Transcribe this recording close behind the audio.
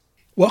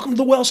Welcome to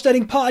the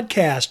Wealth-Studying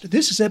Podcast.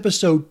 This is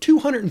episode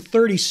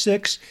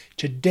 236.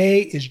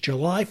 Today is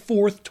July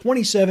 4th,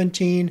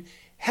 2017.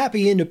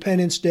 Happy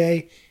Independence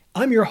Day.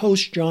 I'm your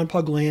host, John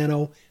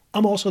Pugliano.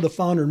 I'm also the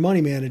founder and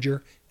money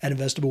manager at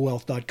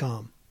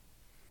investablewealth.com.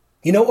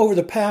 You know, over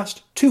the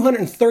past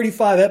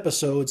 235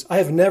 episodes, I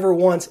have never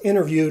once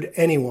interviewed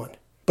anyone.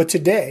 But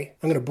today,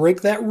 I'm going to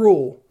break that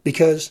rule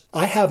because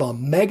I have a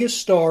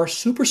megastar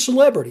super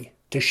celebrity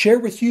to share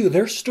with you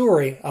their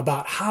story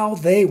about how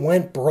they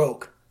went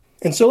broke.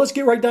 And so let's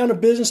get right down to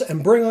business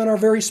and bring on our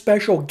very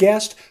special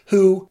guest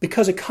who,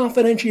 because of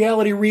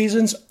confidentiality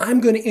reasons,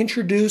 I'm going to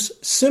introduce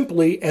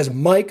simply as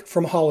Mike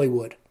from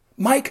Hollywood.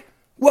 Mike,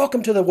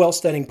 welcome to the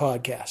Wealth-Studying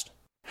Podcast.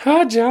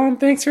 Hi, John.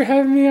 Thanks for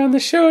having me on the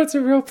show. It's a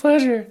real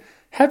pleasure.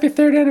 Happy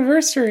 3rd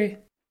anniversary.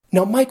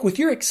 Now, Mike, with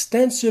your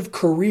extensive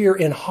career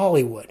in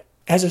Hollywood,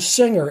 as a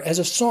singer, as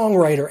a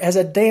songwriter, as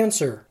a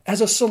dancer,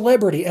 as a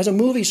celebrity, as a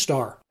movie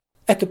star,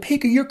 at the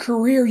peak of your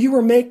career, you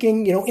were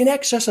making, in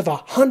excess of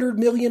 $100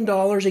 million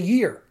a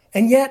year.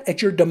 And yet,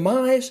 at your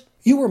demise,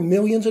 you were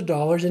millions of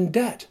dollars in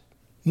debt.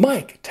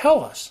 Mike,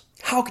 tell us,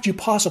 how could you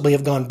possibly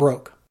have gone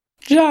broke?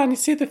 John, you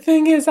see, the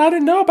thing is, I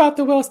didn't know about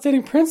the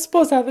wealth-studying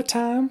principles at the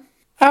time.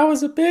 I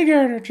was a big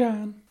earner,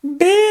 John.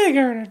 Big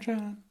earner,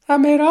 John. I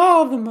made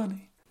all the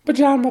money. But,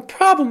 John, my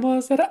problem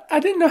was that I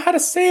didn't know how to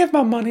save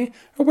my money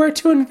or where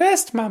to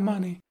invest my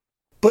money.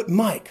 But,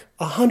 Mike,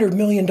 $100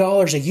 million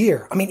a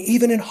year,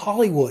 even in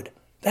Hollywood,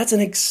 that's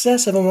an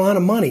excessive amount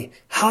of money.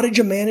 How did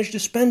you manage to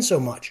spend so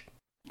much?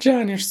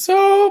 John, you're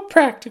so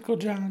practical,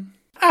 John.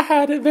 I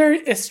had a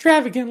very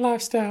extravagant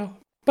lifestyle,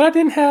 but I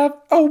didn't have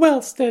a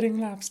wealth-studying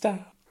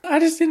lifestyle. I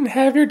just didn't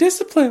have your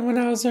discipline when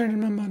I was earning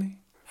my money.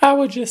 I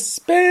would just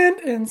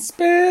spend and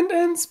spend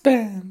and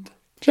spend.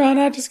 John,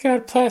 I just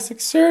got plastic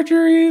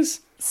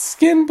surgeries,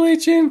 skin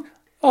bleaching,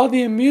 all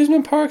the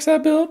amusement parks I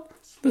built,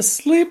 the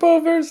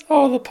sleepovers,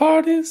 all the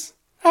parties.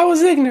 I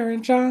was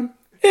ignorant, John.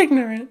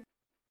 Ignorant.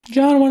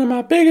 John, one of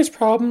my biggest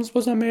problems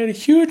was I made a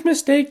huge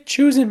mistake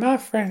choosing my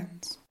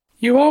friends.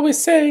 You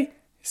always say,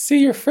 see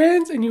your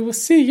friends and you will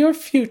see your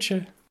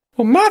future.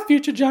 Well, my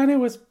future, Johnny,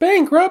 was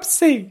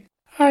bankruptcy.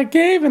 I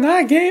gave and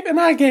I gave and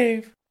I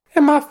gave.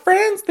 And my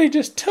friends, they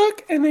just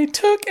took and they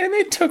took and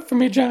they took from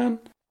me, John.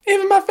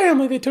 Even my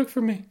family, they took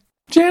from me.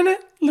 Janet,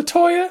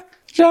 Latoya,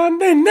 John,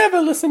 they never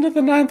listened to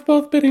the 9th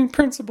wealth bidding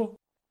principle.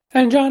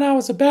 And John, I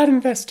was a bad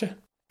investor.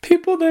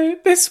 People,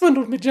 they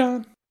swindled me,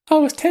 John. I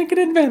was taken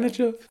advantage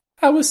of.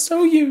 I was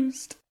so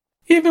used.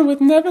 Even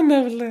with Never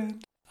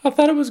Neverland, I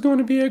thought it was going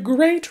to be a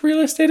great real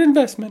estate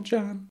investment,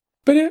 John.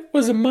 But it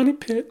was a money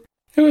pit.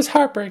 It was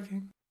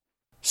heartbreaking.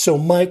 So,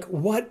 Mike,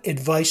 what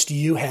advice do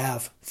you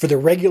have for the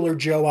regular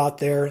Joe out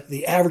there,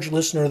 the average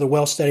listener of the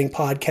Wealth Studying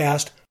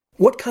Podcast?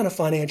 What kind of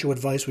financial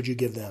advice would you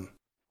give them?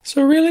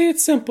 So really,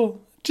 it's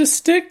simple. Just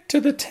stick to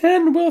the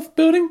 10 wealth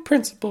building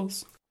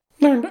principles.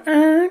 Learn to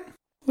earn,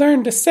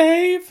 learn to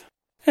save,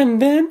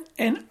 and then,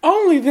 and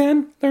only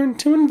then, learn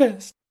to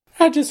invest.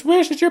 I just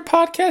wish that your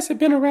podcast had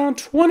been around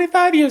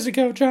 25 years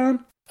ago,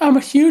 John. I'm a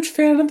huge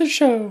fan of the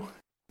show.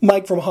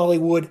 Mike from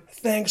Hollywood,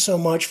 thanks so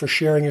much for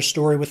sharing your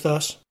story with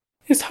us.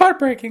 It's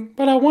heartbreaking,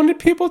 but I wanted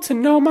people to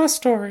know my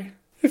story.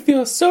 It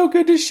feels so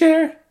good to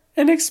share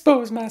and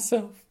expose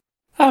myself.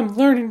 I'm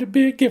learning to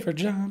be a giver,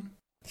 John.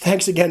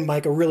 Thanks again,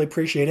 Mike. I really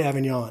appreciate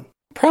having you on.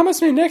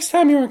 Promise me next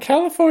time you're in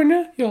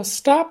California, you'll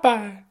stop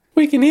by.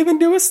 We can even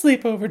do a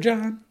sleepover,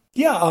 John.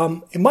 Yeah,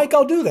 Mike,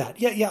 I'll do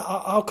that. Yeah,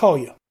 I'll call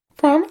you.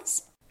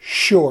 Promise?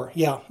 Sure,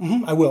 yeah,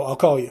 I will. I'll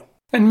call you.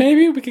 And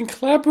maybe we can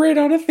collaborate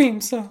on a theme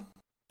song.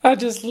 I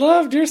just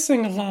loved your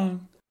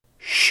sing-along.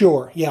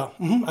 Sure, yeah,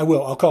 I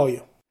will. I'll call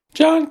you.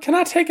 John, can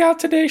I take out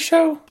today's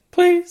show,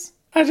 please?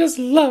 I just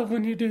love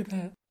when you do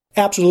that.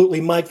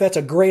 Absolutely, Mike. That's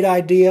a great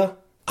idea.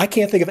 I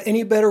can't think of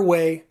any better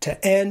way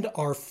to end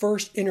our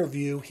first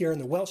interview here in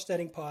the Wealth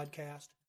Studying Podcast.